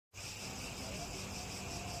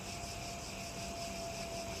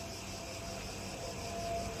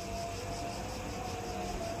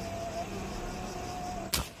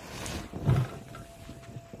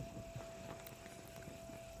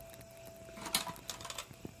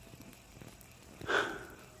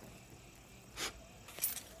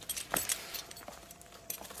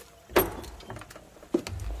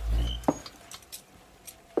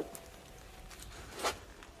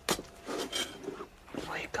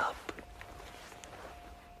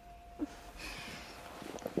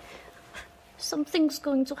Something's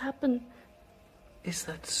going to happen. Is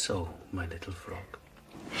that so, my little frog?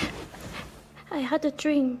 I had a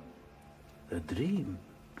dream. A dream?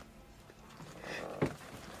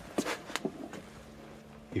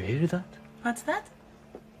 You hear that? What's that?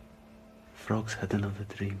 Frogs had another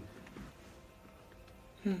dream.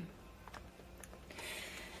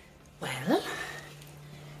 Well,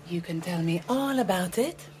 you can tell me all about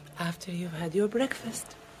it after you've had your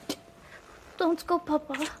breakfast. Don't go,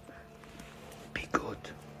 Papa. Be good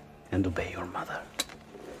and obey your mother.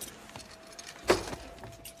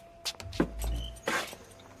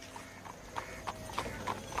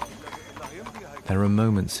 There are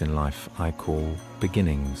moments in life I call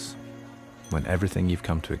beginnings, when everything you've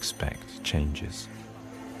come to expect changes.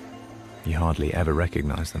 You hardly ever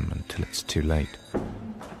recognize them until it's too late.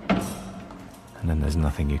 And then there's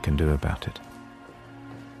nothing you can do about it.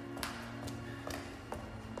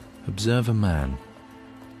 Observe a man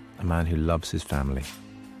who loves his family.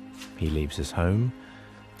 He leaves his home,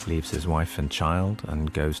 leaves his wife and child,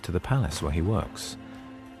 and goes to the palace where he works.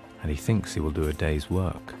 And he thinks he will do a day's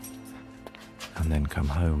work, and then come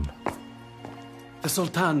home. The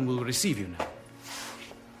Sultan will receive you now.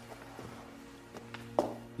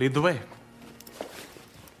 Lead the way.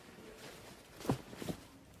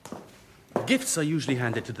 Gifts are usually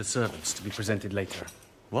handed to the servants to be presented later.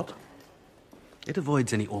 What? It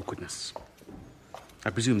avoids any awkwardness. I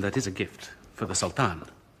presume that is a gift for the Sultan.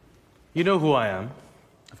 You know who I am.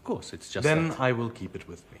 Of course, it's just Then that. I will keep it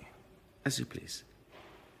with me. As you please.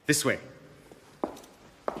 This way.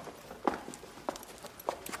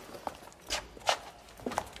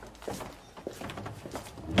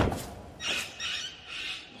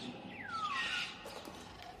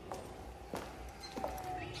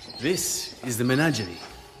 This is the menagerie.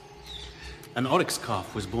 An oryx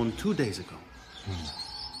calf was born 2 days ago.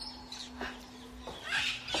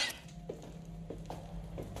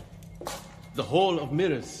 The Hall of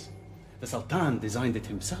Mirrors. The Sultan designed it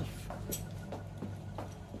himself.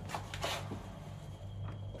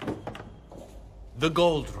 The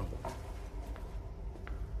Gold Room.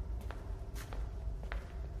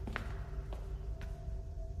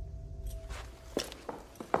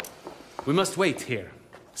 We must wait here.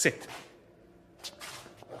 Sit.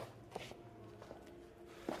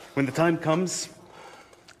 When the time comes,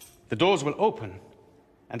 the doors will open,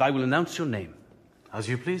 and I will announce your name. As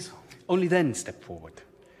you please. Only then step forward.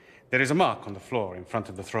 There is a mark on the floor in front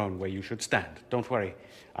of the throne where you should stand. Don't worry.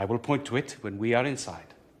 I will point to it when we are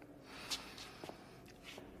inside.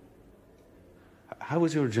 How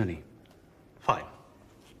was your journey? Fine.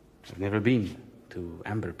 I've never been to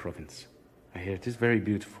Amber province. I hear it is very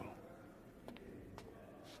beautiful.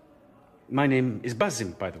 My name is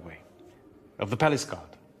Basim, by the way, of the Palace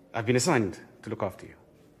Guard. I've been assigned to look after you.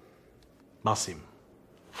 Basim.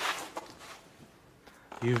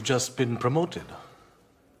 You've just been promoted.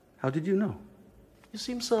 How did you know? You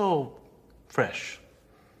seem so fresh.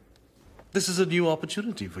 This is a new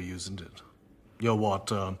opportunity for you, isn't it? You're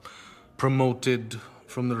what, promoted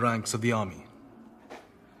from the ranks of the army?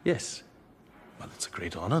 Yes. Well, it's a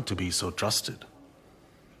great honor to be so trusted.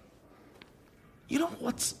 You know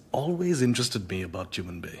what's always interested me about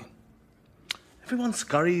TUMANBAY? Everyone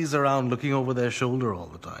scurries around looking over their shoulder all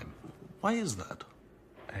the time. Why is that?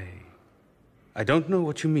 I don't know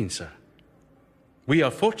what you mean, sir. We are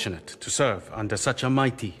fortunate to serve under such a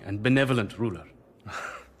mighty and benevolent ruler.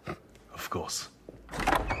 Of course.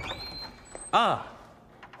 Ah,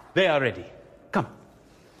 they are ready. Come.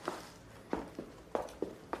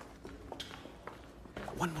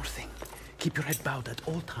 One more thing. Keep your head bowed at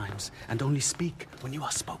all times and only speak when you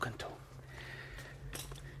are spoken to.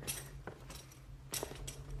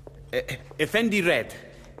 Effendi Red,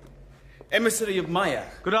 emissary of Maya.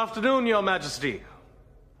 Good afternoon, Your Majesty,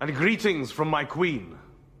 and greetings from my queen.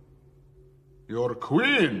 Your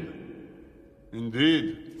queen?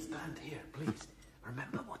 Indeed. Stand here, please.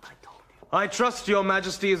 Remember what I told you. I trust Your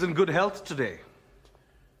Majesty is in good health today.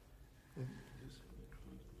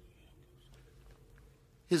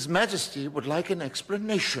 His Majesty would like an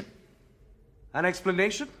explanation. An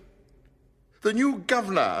explanation? The new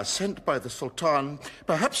governor sent by the Sultan,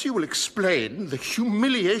 perhaps you will explain the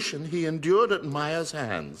humiliation he endured at Maya's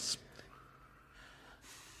hands.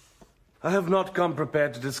 I have not come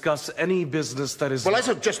prepared to discuss any business that is... Well, I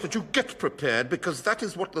suggest that you get prepared, because that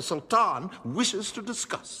is what the Sultan wishes to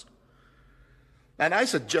discuss. And I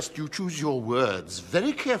suggest you choose your words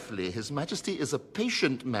very carefully. His Majesty is a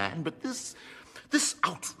patient man, but this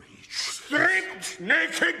outrage... Stripped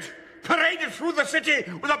naked, paraded through the city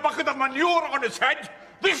with a bucket of manure on his head.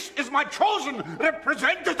 This is my chosen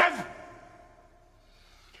representative.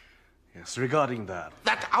 Yes, regarding that.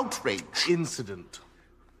 That outrage. Incident.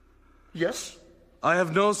 Yes? I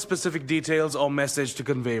have no specific details or message to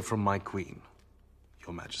convey from my queen,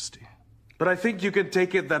 Your Majesty. But I think you can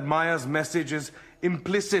take it that Maya's message is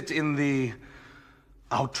implicit in the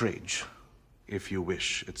outrage, if you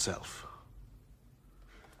wish, itself.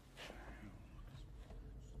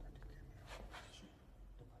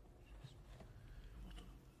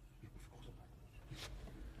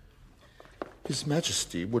 His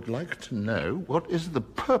Majesty would like to know what is the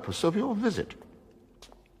purpose of your visit.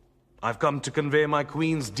 I've come to convey my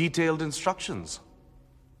queen's detailed instructions.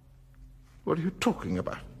 What are you talking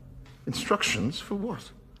about? Instructions for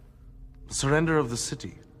what? The surrender of the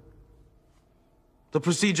city. The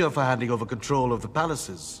procedure for handing over control of the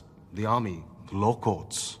palaces, the army, the law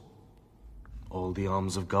courts, all the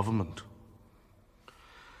arms of government.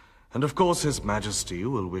 And of course, His Majesty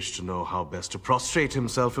will wish to know how best to prostrate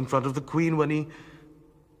himself in front of the Queen when he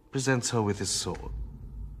presents her with his sword.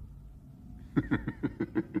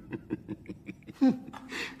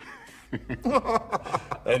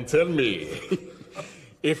 And tell me,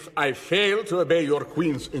 if I fail to obey your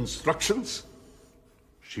queen's instructions,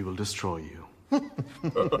 she will destroy you.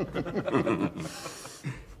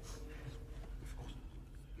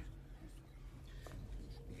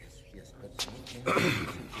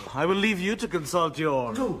 I will leave you to consult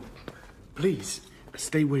your... No, please,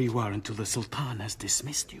 stay where you are until the Sultan has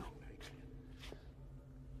dismissed you.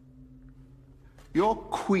 Your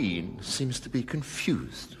queen seems to be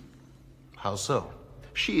confused. How so?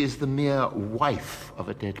 She is the mere wife of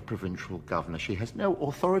a dead provincial governor. She has no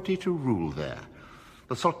authority to rule there.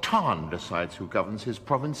 The Sultan decides who governs his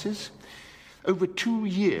provinces. Over 2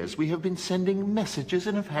 years we have been sending messages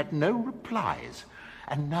and have had no replies.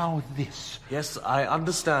 And now this. Yes, I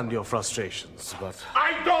understand your frustrations, but...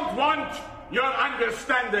 I don't want your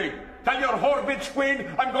understanding. Tell your whore bitch queen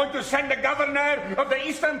I'm going to send the governor of the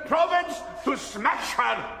Eastern Province to smash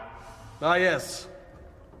her. Ah, yes.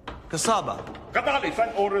 Kasaba. Gadali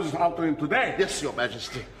sent orders out to him today. Yes, Your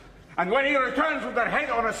Majesty. And when he returns with their head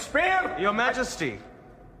on a spear... Your Majesty,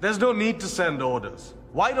 there's no need to send orders.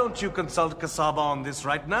 Why don't you consult Kasaba on this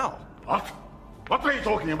right now? What? What are you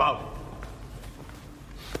talking about?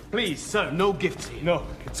 Please, sir, no gifts here. No,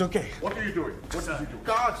 it's okay. What are you doing? What did you do?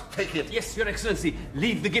 Guards, take it. Yes, Your Excellency.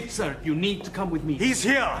 Leave the gift, sir. You need to come with me. He's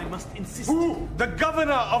here. I must insist. Who? The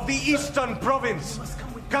governor of the Eastern Province.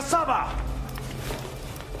 Kasaba!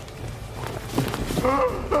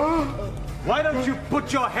 Why don't you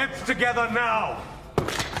put your heads together now?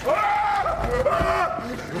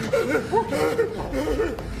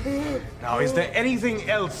 Now, is there anything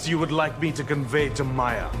else you would like me to convey to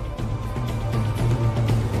Maya?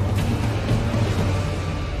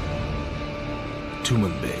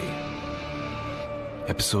 TUMANBAY,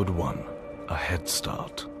 Episode 1, A Head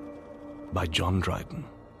Start, by John Dryden.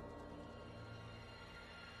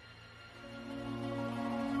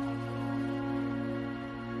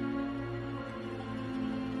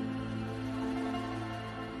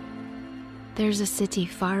 There's a city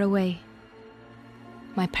far away.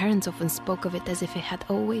 My parents often spoke of it as if it had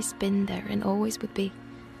always been there and always would be.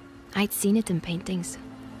 I'd seen it in paintings.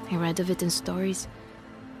 I read of it in stories.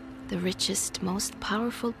 The richest, most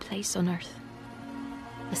powerful place on earth.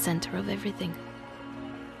 The center of everything.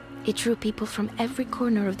 It drew people from every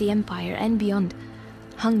corner of the empire and beyond,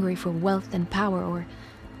 hungry for wealth and power, or,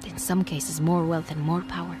 in some cases, more wealth and more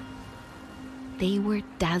power. They were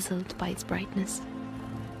dazzled by its brightness.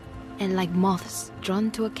 And like moths drawn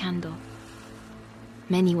to a candle,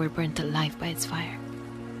 many were burnt alive by its fire.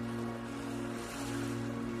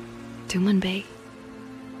 TUMANBAY.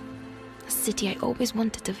 A city I always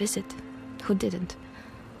wanted to visit. Who didn't?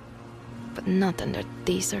 But not under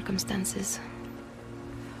these circumstances.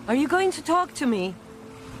 Are you going to talk to me?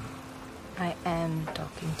 I am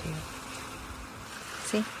talking to you.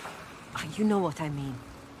 See? You know what I mean.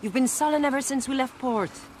 You've been sullen ever since we left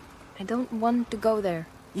port. I don't want to go there.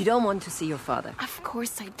 You don't want to see your father. Of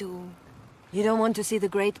course I do. You don't want to see the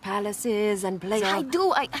great palaces and play I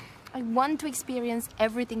do. I want to experience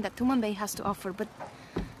everything that TUMANBAY has to offer, but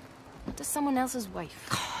to someone else's wife.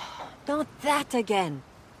 Not that again.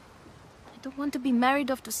 I don't want to be married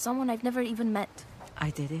off to someone I've never even met. I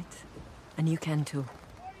did it. And you can too.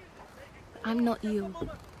 I'm not you.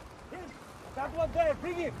 That one there,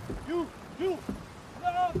 bring him. You.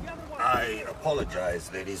 I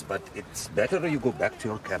apologize, ladies, but it's better you go back to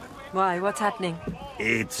your cabin. Why? What's happening?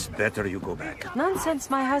 It's better you go back. Nonsense.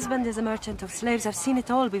 My husband is a merchant of slaves. I've seen it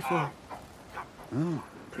all before.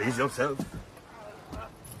 Please yourself.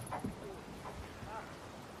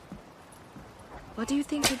 What do you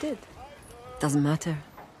think he did? Doesn't matter.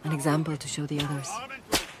 An example to show the others.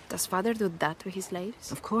 Does father do that to his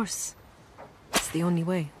slaves? Of course. It's the only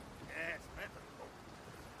way.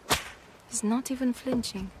 He's not even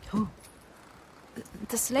flinching. Who?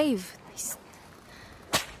 The slave. It's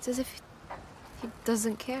as if he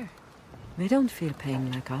doesn't care. They don't feel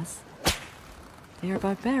pain like us. They are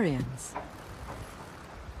barbarians.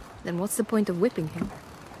 Then what's the point of whipping him?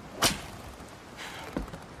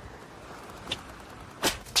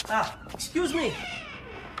 Excuse me.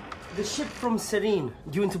 The ship from Serene,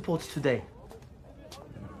 due into port today.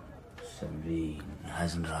 Serene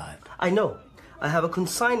hasn't arrived. I know. I have a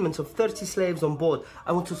consignment of 30 slaves on board.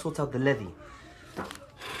 I want to sort out the levy.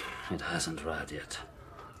 It hasn't arrived yet.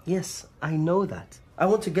 Yes, I know that. I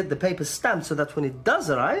want to get the papers stamped so that when it does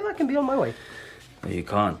arrive, I can be on my way. But you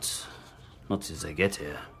can't. Not since they get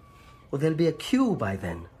here. Well, there'll be a queue by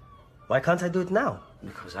then. Why can't I do it now?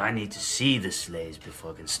 Because I need to see the slaves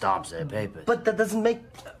before I can stamp their papers. But that doesn't make...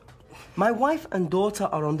 My wife and daughter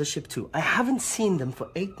are on the ship too. I haven't seen them for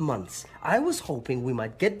 8 months. I was hoping we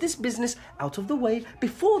might get this business out of the way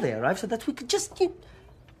before they arrive so that we could just...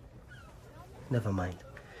 Never mind.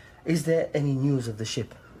 Is there any news of the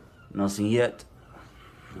ship? Nothing yet.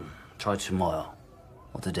 Try tomorrow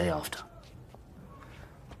or the day after.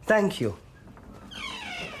 Thank you.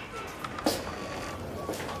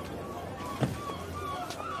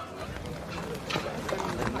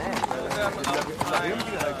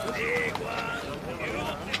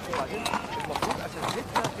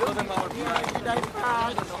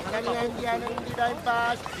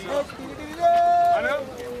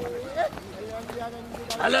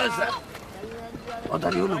 Hello, sir. What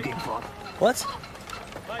are you looking for? What?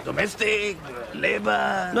 Domestic,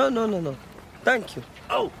 labor? No. Thank you.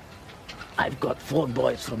 Oh, I've got 4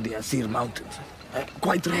 boys from the Asir Mountains.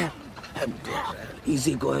 Quite rare.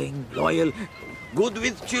 Easygoing, loyal, good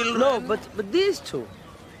with children. No, but these two.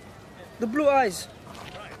 The blue eyes.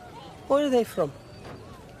 Where are they from?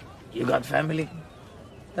 You got family?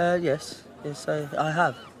 Yes, I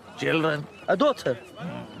have. Children? A daughter.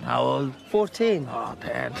 How old? 14. Oh,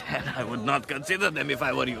 then I would not consider them if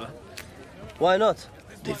I were you. Why not?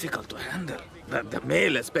 Difficult to handle. The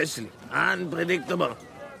male especially. Unpredictable.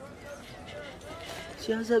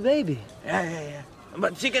 She has a baby. Yeah.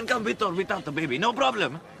 But she can come with or without the baby, no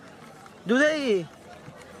problem. Do they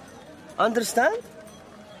understand?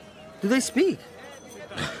 Do they speak?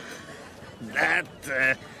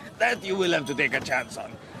 That you will have to take a chance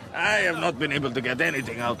on. I have not been able to get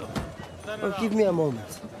anything out of them. Well, give me a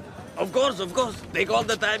moment. Of course. Take all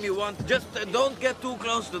the time you want. Just don't get too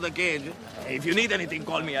close to the cage. If you need anything,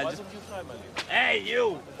 call me. Hey,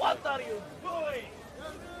 you! What are you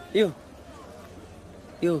doing?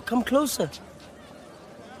 You, come closer.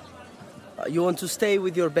 You want to stay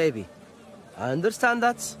with your baby. I understand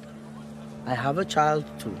that. I have a child,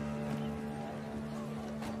 too.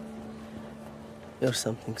 You're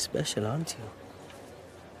something special, aren't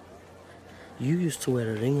you? You used to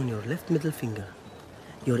wear a ring on your left middle finger.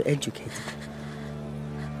 You're educated.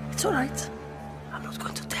 It's all right. I'm not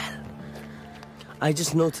going to tell. I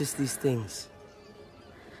just noticed these things.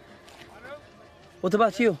 What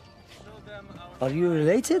about you? Are you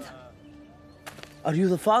related? Are you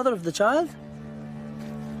the father of the child?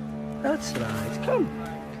 That's right. Come.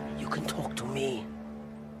 You can talk to me.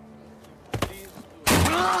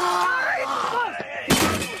 No!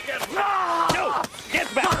 Get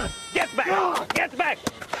back! Get back!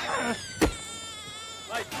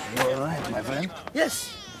 You all right, my friend?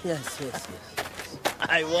 Yes.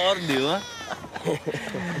 I warned you, huh?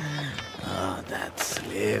 Oh, that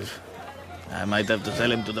slave. I might have to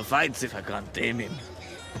sell him to the fights if I can't tame him.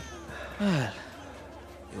 Well,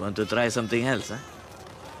 you want to try something else, huh?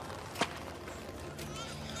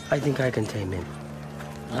 I think I can tame him.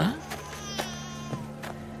 Huh?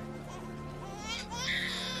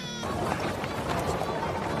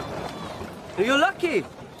 You're lucky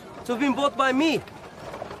to have been bought by me.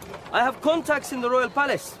 I have contacts in the royal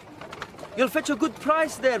palace. You'll fetch a good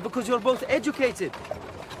price there because you're both educated.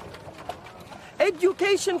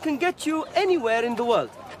 Education can get you anywhere in the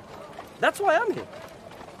world. That's why I'm here.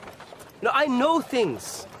 I know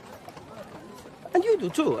things. And you do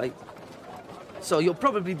too. So you'll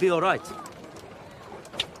probably be all right.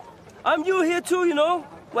 I'm new here too,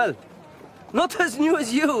 Well, not as new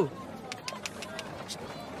as you.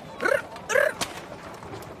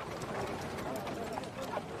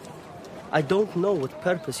 I don't know what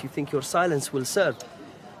purpose you think your silence will serve.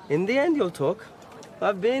 In the end, you'll talk.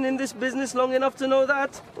 I've been in this business long enough to know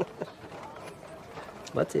that.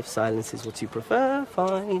 But if silence is what you prefer,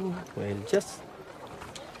 fine. We'll just...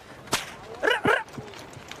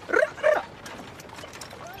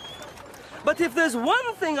 But if there's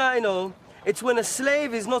one thing I know, It's when a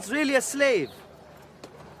slave is not really a slave.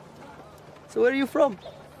 So where are you from?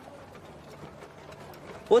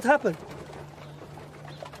 What happened?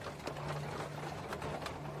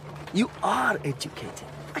 You are educated.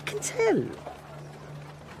 I can tell.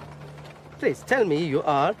 Please, tell me you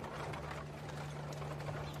are.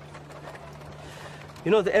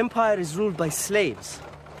 You know, the empire is ruled by slaves.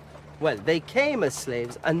 Well, they came as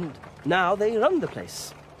slaves, and now they run the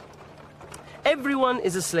place. Everyone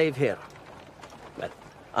is a slave here. Well,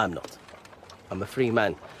 I'm not. I'm a free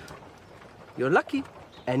man. You're lucky.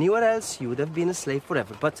 Anywhere else, you would have been a slave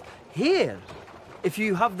forever. But here, if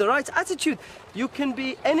you have the right attitude, you can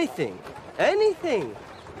be anything. Anything.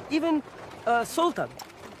 Even a sultan.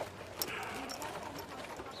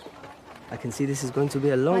 I can see this is going to be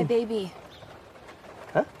a long... My baby.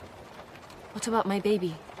 Huh? What about my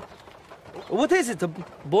baby? What is it? A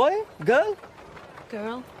boy? Girl?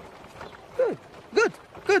 Girl? Good. Good.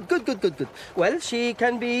 Good, good, good, good, good. Well, she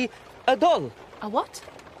can be a doll. A what?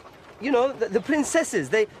 You know, the princesses,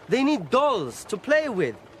 they need dolls to play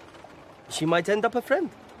with. She might end up a friend.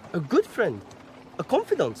 A good friend. A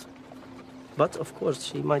confidant. But, of course,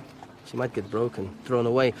 she might get broken, thrown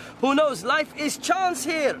away. Who knows? Life is chance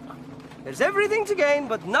here. There's everything to gain,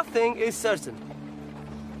 but nothing is certain.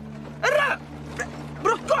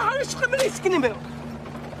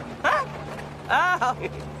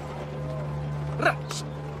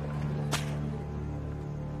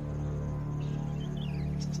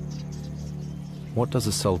 What does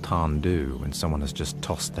a sultan do when someone has just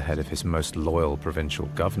tossed the head of his most loyal provincial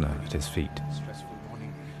governor at his feet? Stressful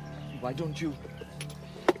morning. Why don't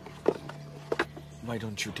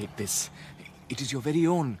you take this? It is your very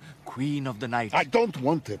own Queen of the Night. I don't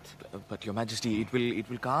want it. But Your Majesty, it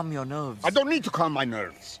will calm your nerves. I don't need to calm my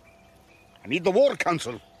nerves. I need the War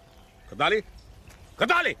Council. Kadali?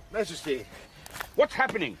 Kadali! Majesty. What's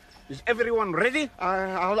happening? Is everyone ready?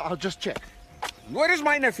 I'll just check. Where is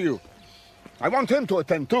my nephew? I want him to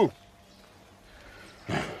attend too.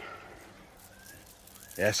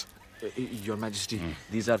 Yes? Your Majesty,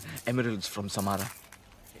 these are emeralds from Samara.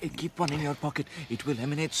 Keep one in your pocket. It will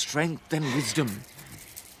emanate strength and wisdom.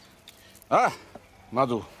 Ah,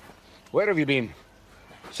 Madhu, where have you been?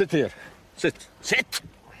 Sit here. Sit. Sit!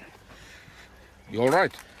 You all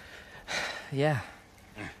right? Yeah.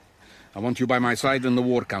 I want you by my side in the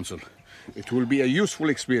War Council. It will be a useful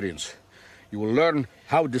experience. You will learn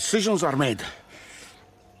how decisions are made.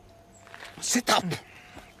 Sit up.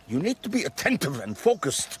 You need to be attentive and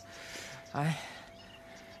focused. I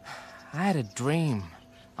had a dream,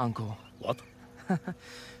 Uncle. What?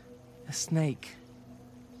 A snake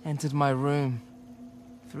entered my room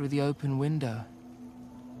through the open window.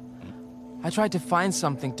 I tried to find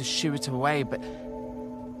something to shoo it away, but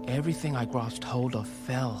everything I grasped hold of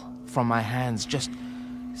fell from my hands, just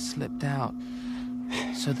slipped out.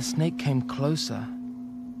 So the snake came closer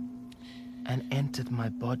and entered my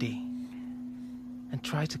body and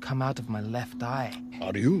tried to come out of my left eye.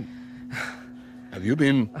 Are you? Have you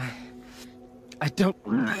been... I don't...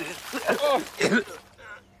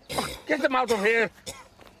 Get him out of here!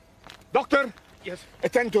 Doctor! Yes?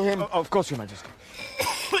 Attend to him. Of course, Your Majesty.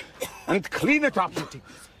 And clean it up.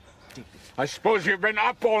 I suppose you've been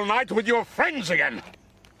up all night with your friends again.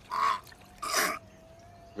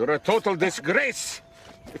 You're a total disgrace.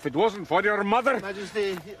 If it wasn't for your mother...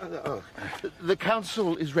 Majesty, the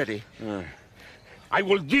council is ready. I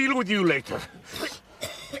will deal with you later.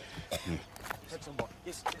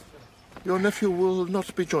 Your nephew will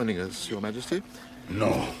not be joining us, Your Majesty.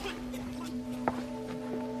 No.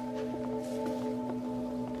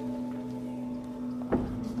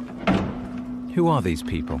 Who are these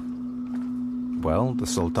people? Well, the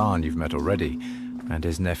Sultan you've met already, and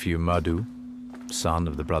his nephew Madhu, son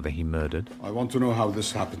of the brother he murdered. I want to know how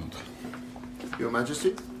this happened. Your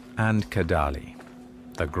Majesty? And Kadali,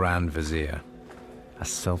 the Grand Vizier, a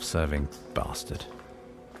self-serving bastard.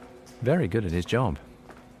 Very good at his job.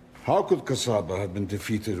 How could Kasaba have been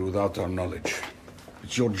defeated without our knowledge?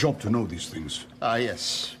 It's your job to know these things. Ah,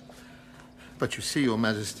 yes. But you see, Your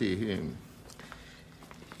Majesty,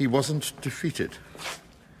 he wasn't defeated.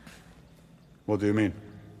 What do you mean?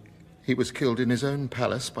 He was killed in his own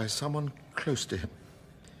palace by someone close to him.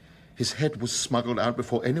 His head was smuggled out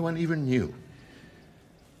before anyone even knew.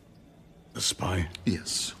 A spy?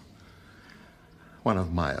 Yes. One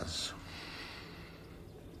of Maya's.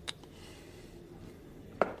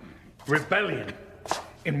 Rebellion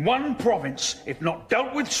in one province, if not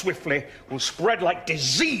dealt with swiftly, will spread like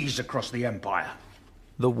disease across the empire.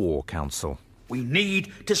 The War Council. We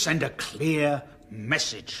need to send a clear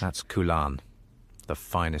message. That's Kulan, the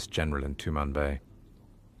finest general in TUMANBAY.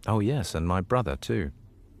 Oh yes, and my brother too.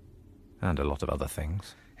 And a lot of other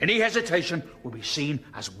things. Any hesitation will be seen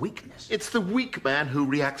as weakness. It's the weak man who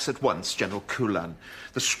reacts at once, General Kulan.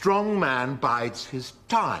 The strong man bides his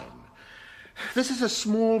time. This is a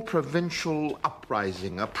small provincial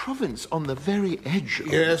uprising, a province on the very edge of...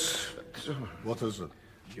 Yes. What is it?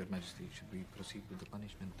 Your Majesty, should we proceed with the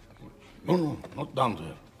punishment? No, not down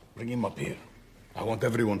there. Bring him up here. I want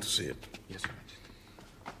everyone to see it. Yes, Your Majesty.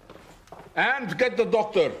 And get the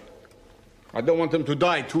doctor. I don't want him to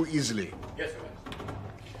die too easily. Yes, Your Majesty.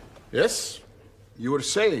 Yes? You were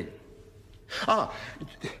saying?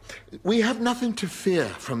 We have nothing to fear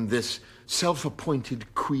from this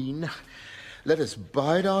self-appointed queen. Let us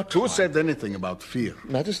bide our time. Who said anything about fear?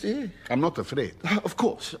 Majesty? I'm not afraid. Of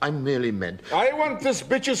course, I merely meant... I want this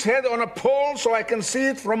bitch's head on a pole so I can see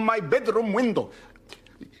it from my bedroom window.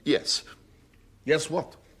 Yes. Yes,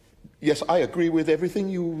 what? Yes, I agree with everything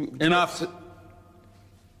you... Enough.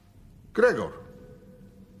 Gregor.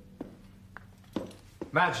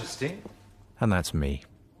 Majesty. And that's me,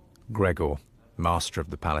 Gregor, Master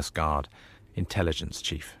of the Palace Guard, Intelligence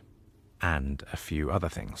Chief. And a few other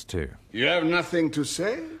things, too. You have nothing to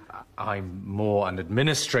say? I'm more an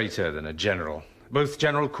administrator than a general. Both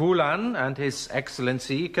General Kulan and His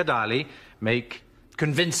Excellency Kadali make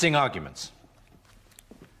convincing arguments.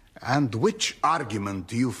 And which argument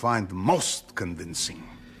do you find most convincing?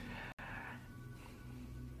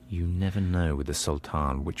 You never know with the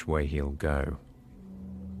Sultan which way he'll go.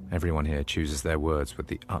 Everyone here chooses their words with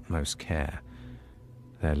the utmost care.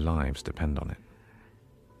 Their lives depend on it.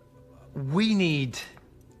 We need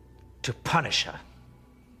to punish her.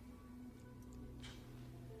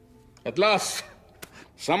 At last,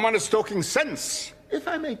 someone is talking sense. If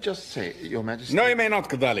I may just say, Your Majesty... No, you may not,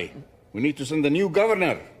 Kadali. We need to send a new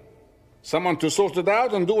governor. Someone to sort it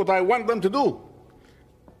out and do what I want them to do.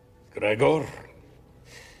 Gregor,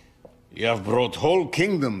 you have brought whole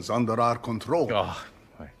kingdoms under our control. Oh,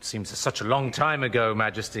 it seems such a long time ago,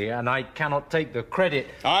 Majesty, and I cannot take the credit.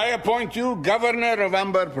 I appoint you governor of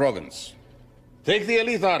Amber Province. Take the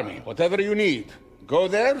elite army, whatever you need. Go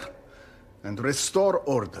there and restore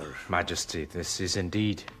order. Majesty, this is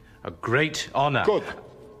indeed a great honor. Good.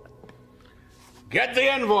 Get the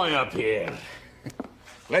envoy up here.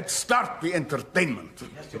 Let's start the entertainment.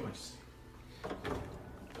 Yes, Your Majesty.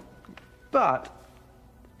 But...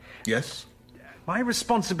 Yes? My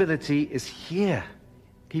responsibility is here.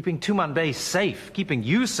 Keeping TUMANBAY safe. Keeping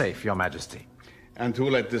you safe, Your Majesty. And who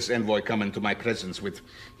let this envoy come into my presence with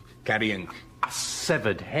carrying... A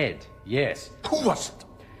severed head, yes. Who was it?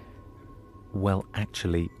 Well,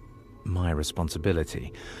 actually, my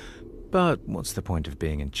responsibility. But what's the point of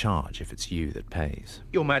being in charge if it's you that pays?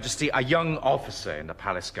 Your Majesty, a young officer in the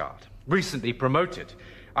Palace Guard. Recently promoted.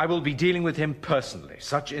 I will be dealing with him personally.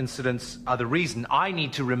 Such incidents are the reason I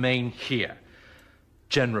need to remain here.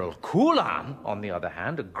 General Kulan, on the other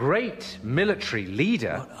hand, a great military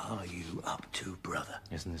leader... What are you up to, brother?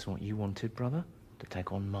 Isn't this what you wanted, brother? To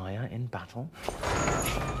take on Maya in battle?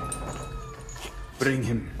 Bring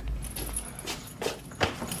him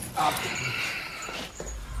up.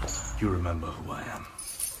 You remember who I am?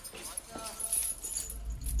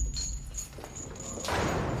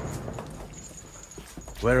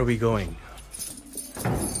 Where are we going?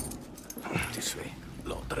 This way,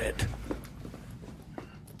 Lord Red.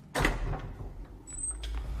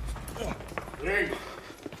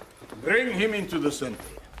 Bring him into the center.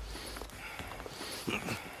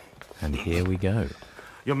 And here we go.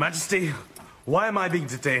 Your Majesty, why am I being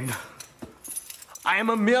detained? I am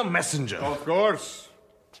a mere messenger. Of course.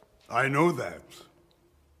 I know that.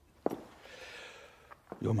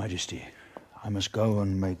 Your Majesty, I must go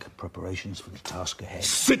and make preparations for the task ahead.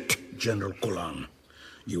 Sit, General Kulan.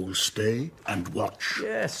 You will stay and watch.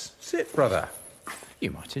 Yes, sit, brother.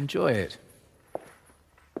 You might enjoy it.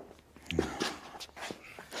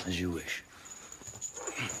 As you wish.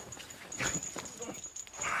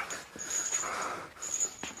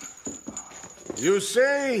 You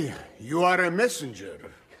say you are a messenger.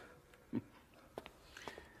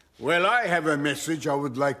 Well, I have a message I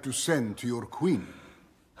would like to send to your queen.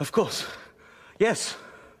 Of course. Yes.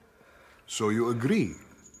 So you agree?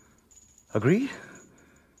 Agree?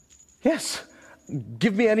 Yes.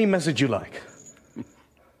 Give me any message you like.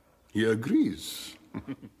 He agrees.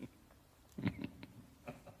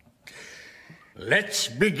 Let's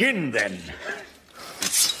begin then.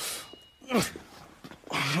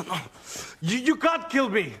 You can't kill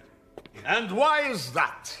me. And why is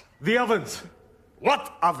that? The ovens.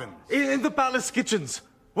 What ovens? In the palace kitchens.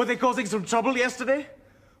 Were they causing some trouble yesterday?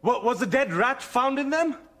 Was a dead rat found in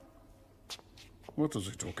them? What is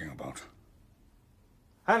he talking about?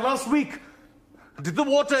 And last week, did the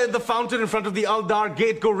water in the fountain in front of the Aldar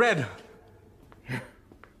gate go red?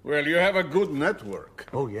 Well, you have a good network.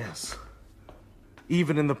 Oh, yes.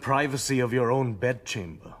 Even in the privacy of your own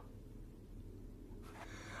bedchamber.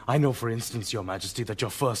 I know, for instance, Your Majesty, that your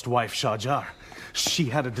first wife, Shahjar, she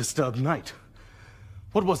had a disturbed night.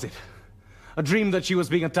 What was it? A dream that she was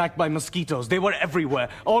being attacked by mosquitoes. They were everywhere,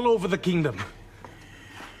 all over the kingdom.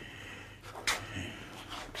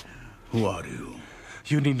 Who are you?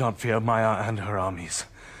 You need not fear Maya and her armies.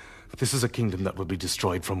 This is a kingdom that will be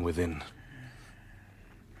destroyed from within.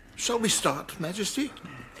 Shall we start, Majesty?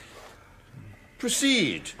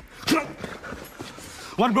 Proceed.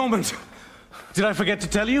 One moment. Did I forget to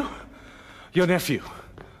tell you? Your nephew,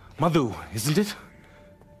 Madhu, isn't it?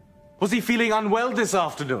 Was he feeling unwell this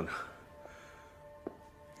afternoon?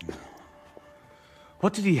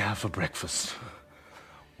 What did he have for breakfast?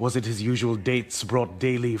 Was it his usual dates brought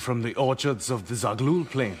daily from the orchards of the Zaglul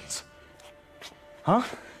plains? Huh?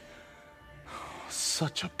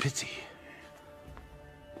 Such a pity.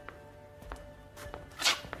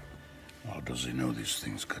 How does he know these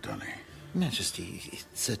things, Kadali? Majesty,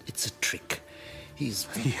 it's a trick. He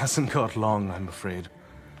hasn't got long, I'm afraid.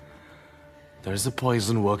 There's a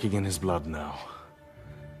poison working in his blood now.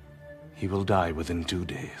 He will die within 2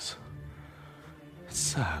 days. It's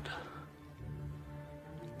sad.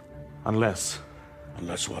 Unless...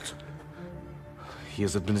 Unless what? He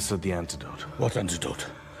has administered the antidote. What antidote?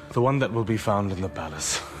 The one that will be found in the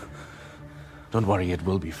palace. Don't worry, it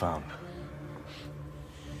will be found.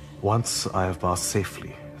 Once I have passed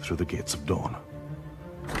safely through the gates of dawn.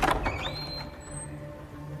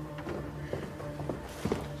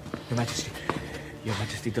 Your Majesty. Your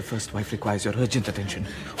Majesty, the first wife requires your urgent attention.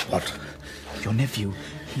 What? Your nephew,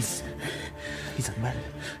 he's unwell.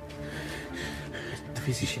 The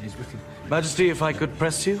physician is with him. Majesty, if I could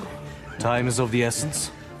press you? Time is of the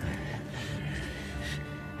essence.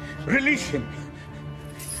 Release him.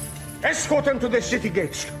 Escort him to the city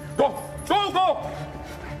gates. Go! Go! Go!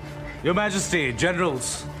 Your Majesty,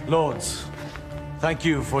 generals, lords, thank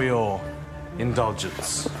you for your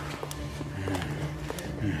indulgence.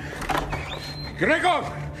 Gregor!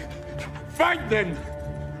 Fight them!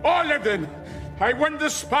 All of them! I want the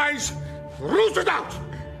spies rooted out!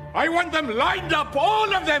 I want them lined up,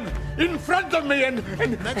 all of them, in front of me and...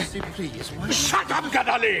 Majesty, please, why... Shut up,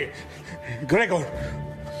 Gadali! Gregor,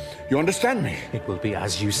 you understand me? It will be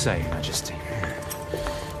as you say, Majesty.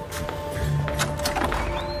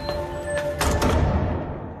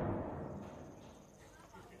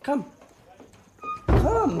 Come.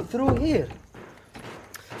 Come through here.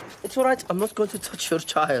 It's all right. I'm not going to touch your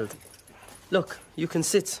child. Look, you can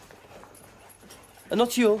sit. And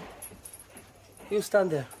not you. You stand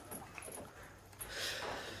there.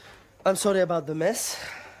 I'm sorry about the mess.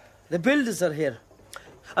 The builders are here.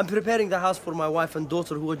 I'm preparing the house for my wife and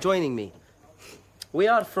daughter who are joining me. We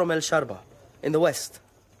are from El Sharba, in the west.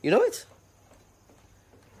 You know it?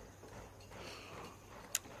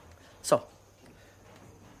 So,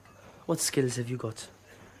 what skills have you got?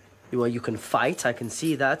 You can fight, I can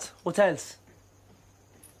see that. What else?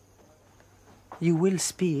 You will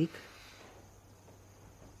speak.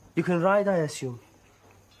 You can ride, I assume.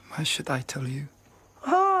 Why should I tell you?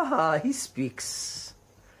 Ah, he speaks.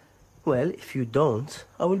 Well, if you don't,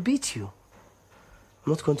 I will beat you.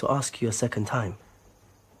 I'm not going to ask you a second time.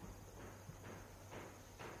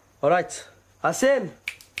 All right, Hassan,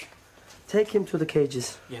 take him to the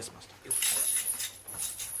cages. Yes, Master.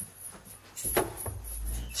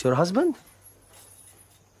 It's your husband?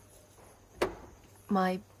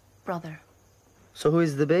 My brother. So who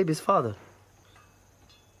is the baby's father?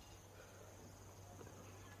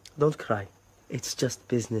 Don't cry. It's just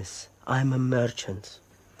business. I'm a merchant.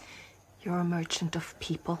 You're a merchant of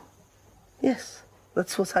people? Yes,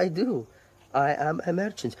 that's what I do. I am a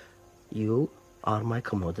merchant. You are my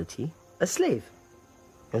commodity, a slave.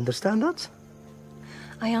 You understand that?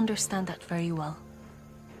 I understand that very well.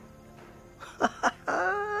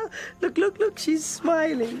 Look, she's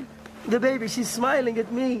smiling. The baby, she's smiling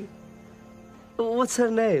at me. What's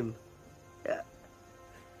her name?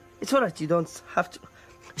 It's all right, you don't have to...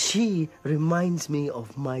 She reminds me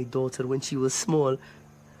of my daughter when she was small.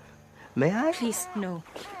 May I? Please, no.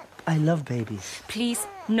 I love babies. Please,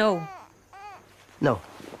 no. No,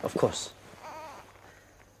 of course.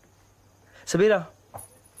 Sabira,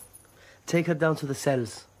 take her down to the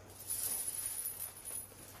cells.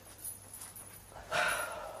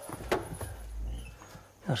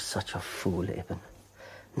 You're such a fool, Ibn.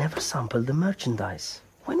 Never sample the merchandise.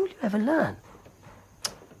 When will you ever learn?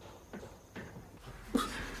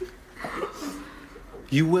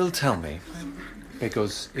 You will tell me,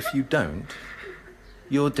 because if you don't,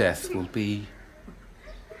 your death will be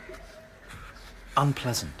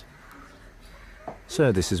unpleasant.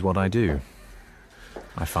 So this is what I do.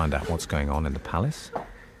 I find out what's going on in the palace.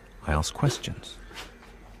 I ask questions.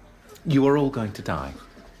 You are all going to die.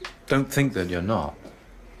 Don't think that you're not.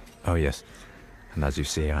 Oh, yes. And as you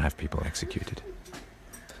see, I have people executed.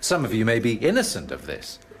 Some of you may be innocent of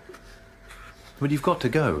this. But you've got to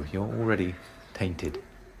go. You're already tainted.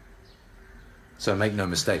 So make no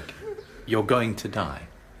mistake. You're going to die.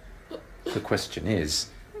 The question is,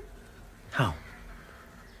 how?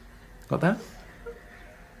 Got that?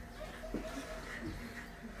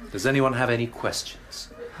 Does anyone have any questions?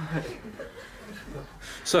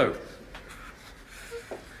 So,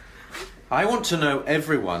 I want to know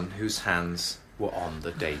everyone whose hands were on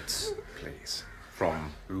the dates, please.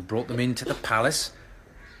 From who brought them into the palace,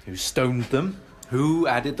 who stoned them, who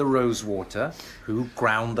added the rose water, who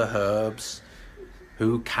ground the herbs,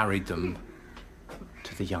 who carried them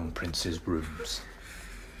to the young prince's rooms.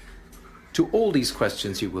 To all these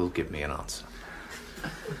questions, you will give me an answer.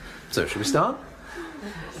 So, shall we start?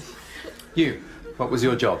 You, what was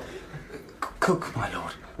your job? Cook, my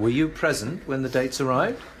lord. Were you present when the dates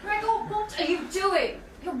arrived? Gregor, what are you doing?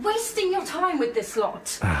 You're wasting your time with this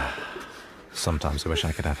lot. Sometimes I wish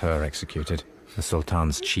I could have her executed. The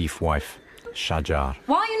Sultan's chief wife, Shajar.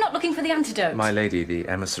 Why are you not looking for the antidote? My lady, the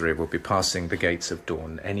emissary will be passing the gates of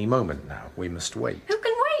dawn any moment now. We must wait. Who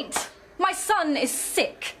can wait? My son is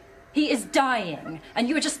sick. He is dying, and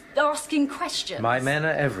you are just asking questions. My men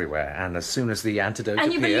are everywhere, and as soon as the antidote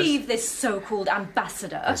And you appears... believe this so-called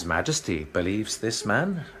ambassador? His Majesty believes this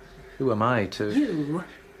man? Who am I to... You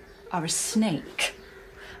are a snake.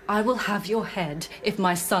 I will have your head if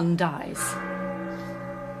my son dies.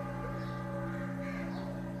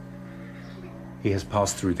 He has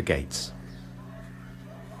passed through the gates.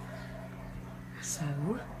 So,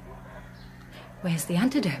 where's the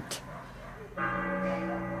antidote?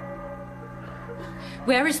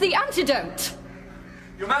 Where is the antidote?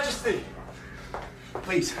 Your Majesty!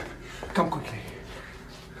 Please, come quickly.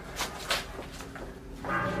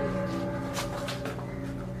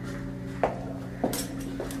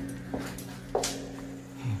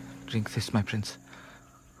 Drink this, my prince.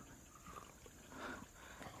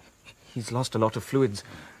 He's lost a lot of fluids.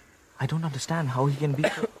 I don't understand how he can be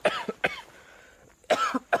so...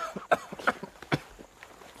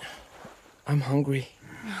 I'm hungry.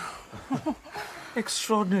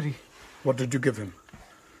 Extraordinary. What did you give him?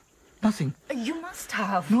 Nothing. You must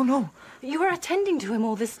have. No. You were attending to him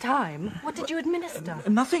all this time. What did you administer?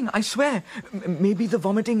 Nothing, I swear. Maybe the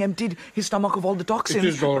vomiting emptied his stomach of all the toxins. It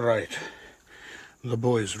is all right. The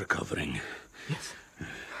boy is recovering. Yes.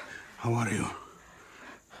 How are you?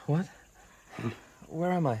 What?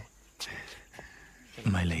 Where am I?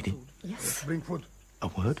 My lady. Yes. Bring food. A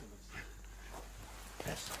word?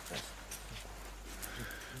 Yes.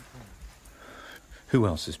 Who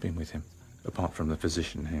else has been with him, apart from the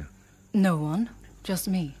physician here? No one. Just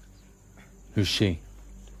me. Who's she?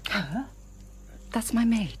 Her? That's my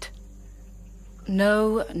maid.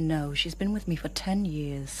 No. She's been with me for 10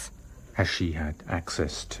 years. Has she had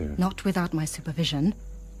access to... Not without my supervision.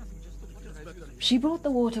 She brought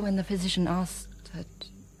the water when the physician asked her...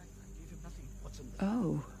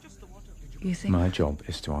 Oh. You think... My job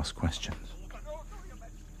is to ask questions.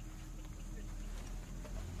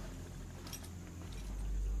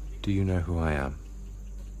 Do you know who I am?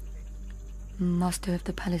 Master of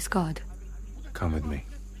the palace guard. Come with me.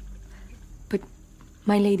 But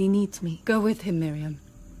my lady needs me. Go with him, Miriam.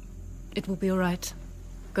 It will be all right.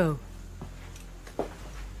 Go.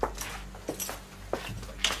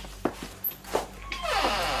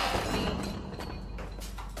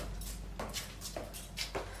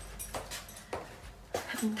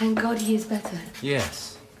 Thank God he is better.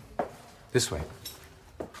 Yes. This way.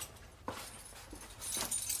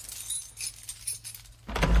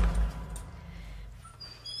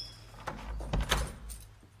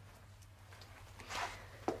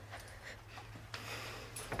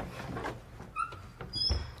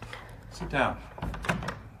 Sit down.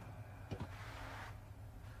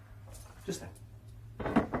 Just there.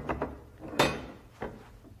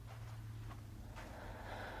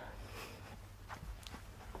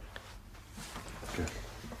 Good.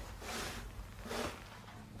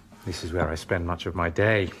 This is where I spend much of my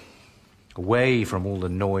day, away from all the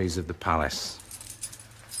noise of the palace.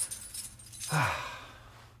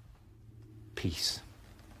 Peace.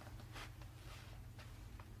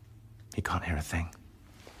 You can't hear a thing.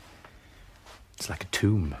 It's like a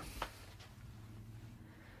tomb.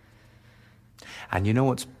 And you know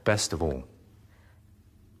what's best of all?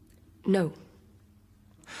 No.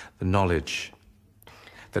 The knowledge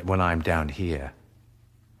that when I'm down here,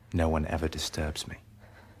 no one ever disturbs me.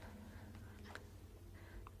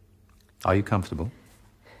 Are you comfortable?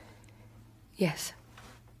 Yes.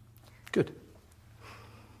 Good.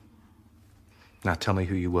 Now tell me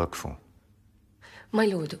who you work for. My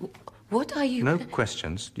lord, what are you... No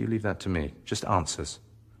questions. You leave that to me. Just answers.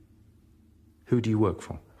 Who do you work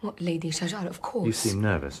for? What, Lady Shajar, of course. You seem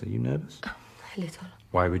nervous. Are you nervous? A little.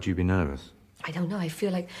 Why would you be nervous? I don't know. I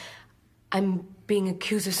feel like I'm being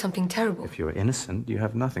accused of something terrible. If you're innocent, you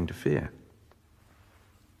have nothing to fear.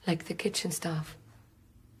 Like the kitchen staff.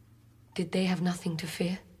 Did they have nothing to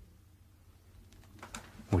fear?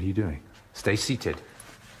 What are you doing? Stay seated.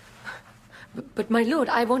 But my lord,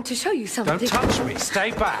 I want to show you something. Don't touch me!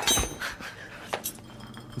 Stay back!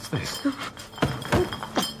 What's this?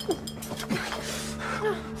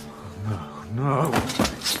 No.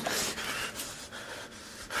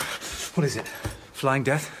 What is it? Flying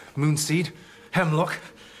Death? Moonseed? Hemlock?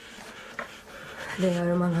 They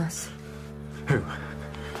are among us. Who?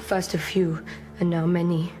 First a few, and now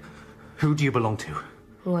many. Who do you belong to?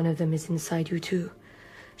 One of them is inside you too.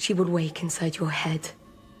 She would wake inside your head.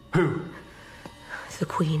 Who? The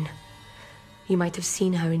Queen. You might have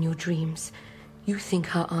seen her in your dreams. You think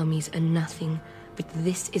her armies are nothing, but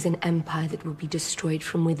this is an empire that will be destroyed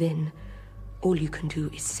from within. All you can do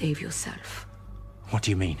is save yourself. What do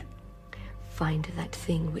you mean? Find that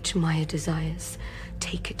thing which Maya desires.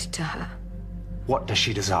 Take it to her. What does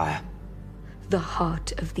she desire? The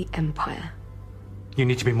heart of the empire. You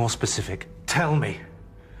need to be more specific. Tell me.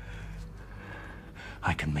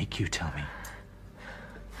 I can make you tell me.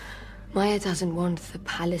 Maya doesn't want the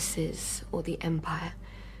palaces or the empire.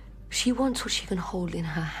 She wants what she can hold in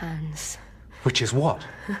her hands. Which is what?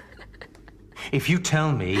 If you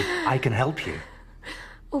tell me, I can help you.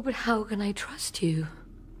 Oh, but how can I trust you?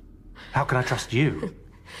 How can I trust you?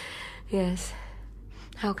 Yes.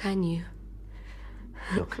 How can you?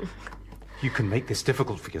 Look, you can make this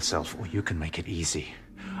difficult for yourself, or you can make it easy.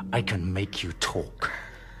 I can make you talk.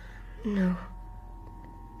 No.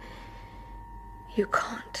 You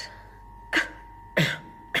can't.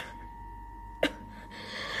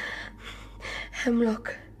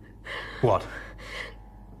 Hemlock. What?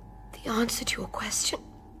 The answer to your question.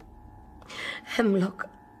 Hemlock.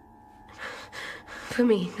 For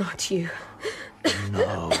me, not you.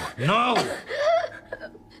 No. No!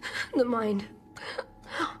 The mind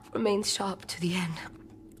remains sharp to the end.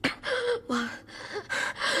 While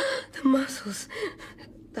the muscles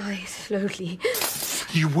die slowly.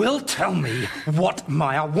 You will tell me what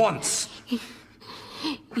Maya wants.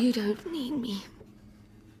 You don't need me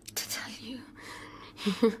to tell you.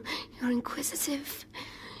 You're inquisitive.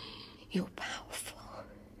 You're powerful.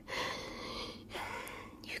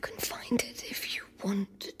 You can find it if you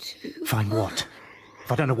want to. Find what?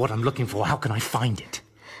 If I don't know what I'm looking for, how can I find it?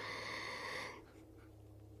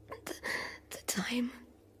 The time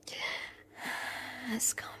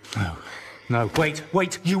has come. No. No,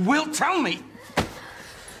 wait. You will tell me!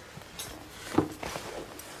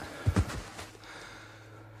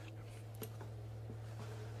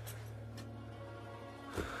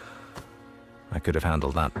 I could have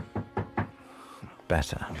handled that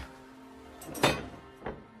better.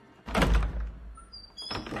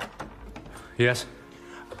 Yes?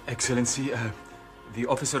 Excellency, the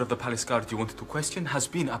officer of the palace guard you wanted to question has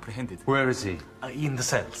been apprehended. Where is he? In the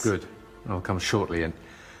cells. Good. I'll come shortly and...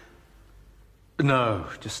 No,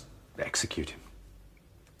 just execute him.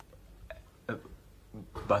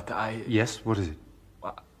 But I... Yes, what is it?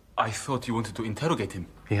 I thought you wanted to interrogate him.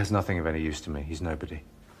 He has nothing of any use to me. He's nobody.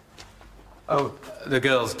 Oh, the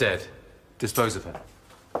girl's dead. Dispose of her.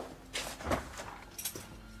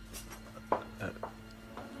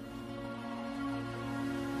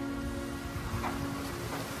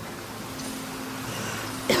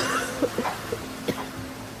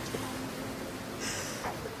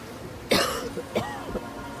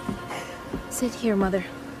 Sit here, Mother.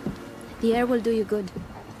 The air will do you good.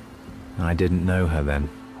 I didn't know her then,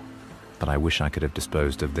 but I wish I could have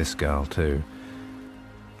disposed of this girl too,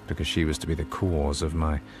 because she was to be the cause of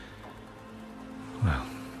my... well,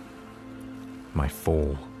 my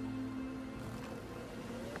fall.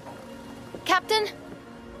 Captain!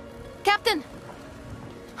 Captain!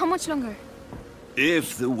 How much longer?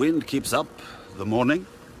 If the wind keeps up the morning.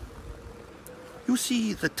 You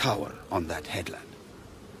see the tower on that headland?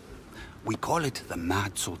 We call it the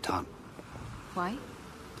Mad Sultan. Why?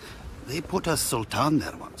 They put a sultan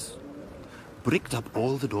there once. Bricked up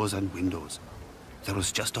all the doors and windows. There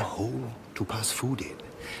was just a hole to pass food in.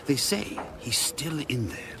 They say he's still in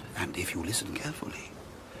there, and if you listen carefully,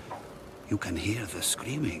 you can hear the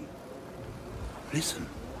screaming. Listen.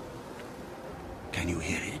 Can you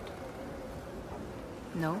hear it?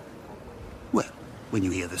 No. Well, when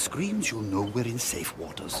you hear the screams, you'll know we're in safe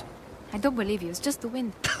waters. I don't believe you. It's just the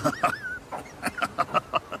wind.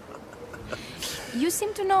 You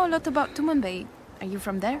seem to know a lot about TUMANBAY. Are you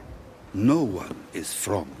from there? No one is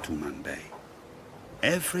from TUMANBAY.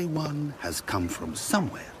 Everyone has come from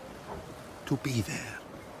somewhere to be there.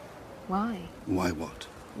 Why? Why what?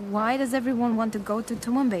 Why does everyone want to go to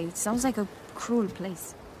TUMANBAY? It sounds like a cruel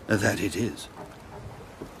place. That it is.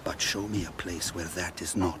 But show me a place where that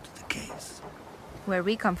is not the case. Where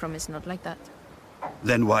we come from is not like that.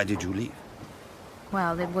 Then why did you leave?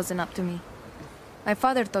 Well, it wasn't up to me. My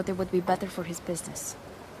father thought it would be better for his business.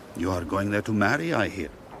 You are going there to marry, I hear.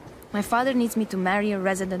 My father needs me to marry a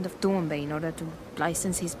resident of TUMANBAY in order to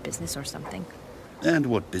license his business or something. And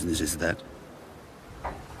what business is that?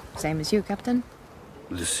 Same as you, Captain.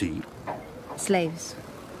 The sea? Slaves.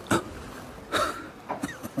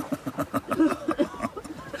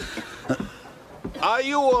 Are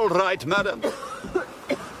you all right, madam?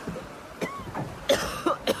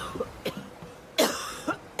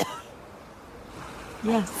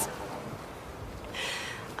 Yes.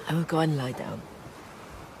 I will go and lie down.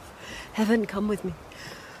 Heaven, come with me.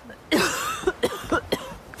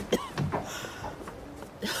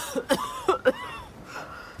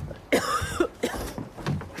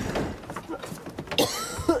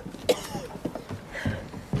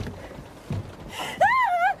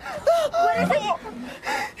 What is it?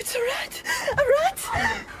 It's a rat! A rat!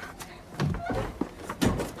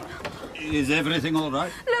 Is everything all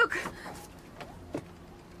right? Look!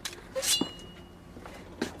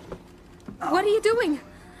 What are you doing?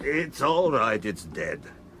 It's all right, it's dead.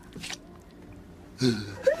 There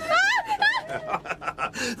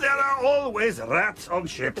are always rats on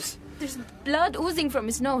ships. There's blood oozing from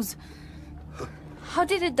his nose. How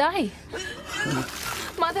did it die?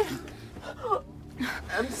 Mother?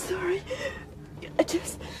 I'm sorry. I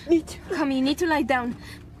just need to... Come, you need to lie down.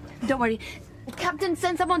 Don't worry. Captain,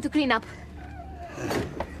 send someone to clean up.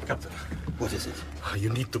 Captain. What is it? You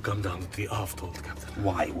need to come down to the aft hold, Captain.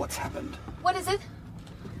 Why? What's happened? What is it?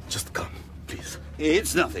 Just come, please.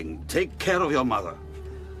 It's nothing. Take care of your mother.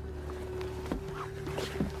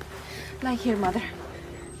 Lie here, Mother.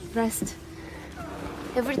 Rest.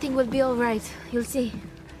 Everything will be all right. You'll see.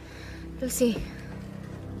 You'll see.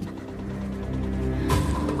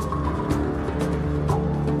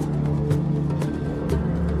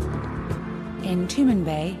 In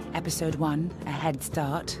TUMANBAY, Episode 1, A Head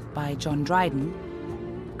Start, by John Dryden,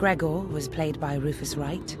 Gregor was played by Rufus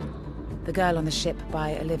Wright, the girl on the ship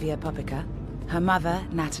by Olivia Popica, her mother,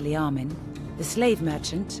 Natalie Armin, the slave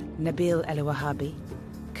merchant, Nabil El-Wahabi,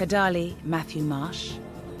 Kadali, Matthew Marsh,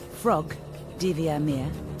 Frog, Divya Mir,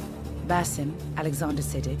 Basim, Alexander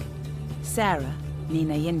Siddig, Sarah,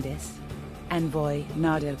 Nina Yindis, Envoy,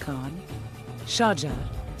 Nadir Khan, Sharjah,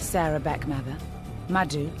 Sarah Beckmather,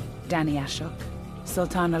 Madhu, Danny Ashok,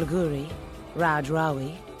 Sultan Al Ghuri, Raj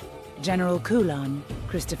Rawi, General Kulan,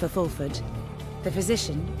 Christopher Fulford, the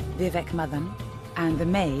physician, Vivek Madan, and the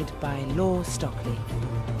maid by Law Stockley.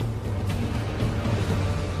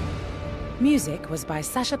 Music was by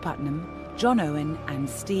Sasha Putnam, John Owen, and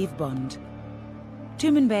Steve Bond.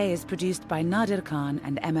 TUMANBAY is produced by Nadir Khan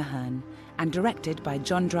and Emma Hearn, and directed by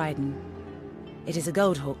John Dryden. It is a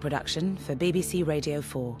Goldhawk production for BBC Radio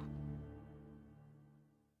 4.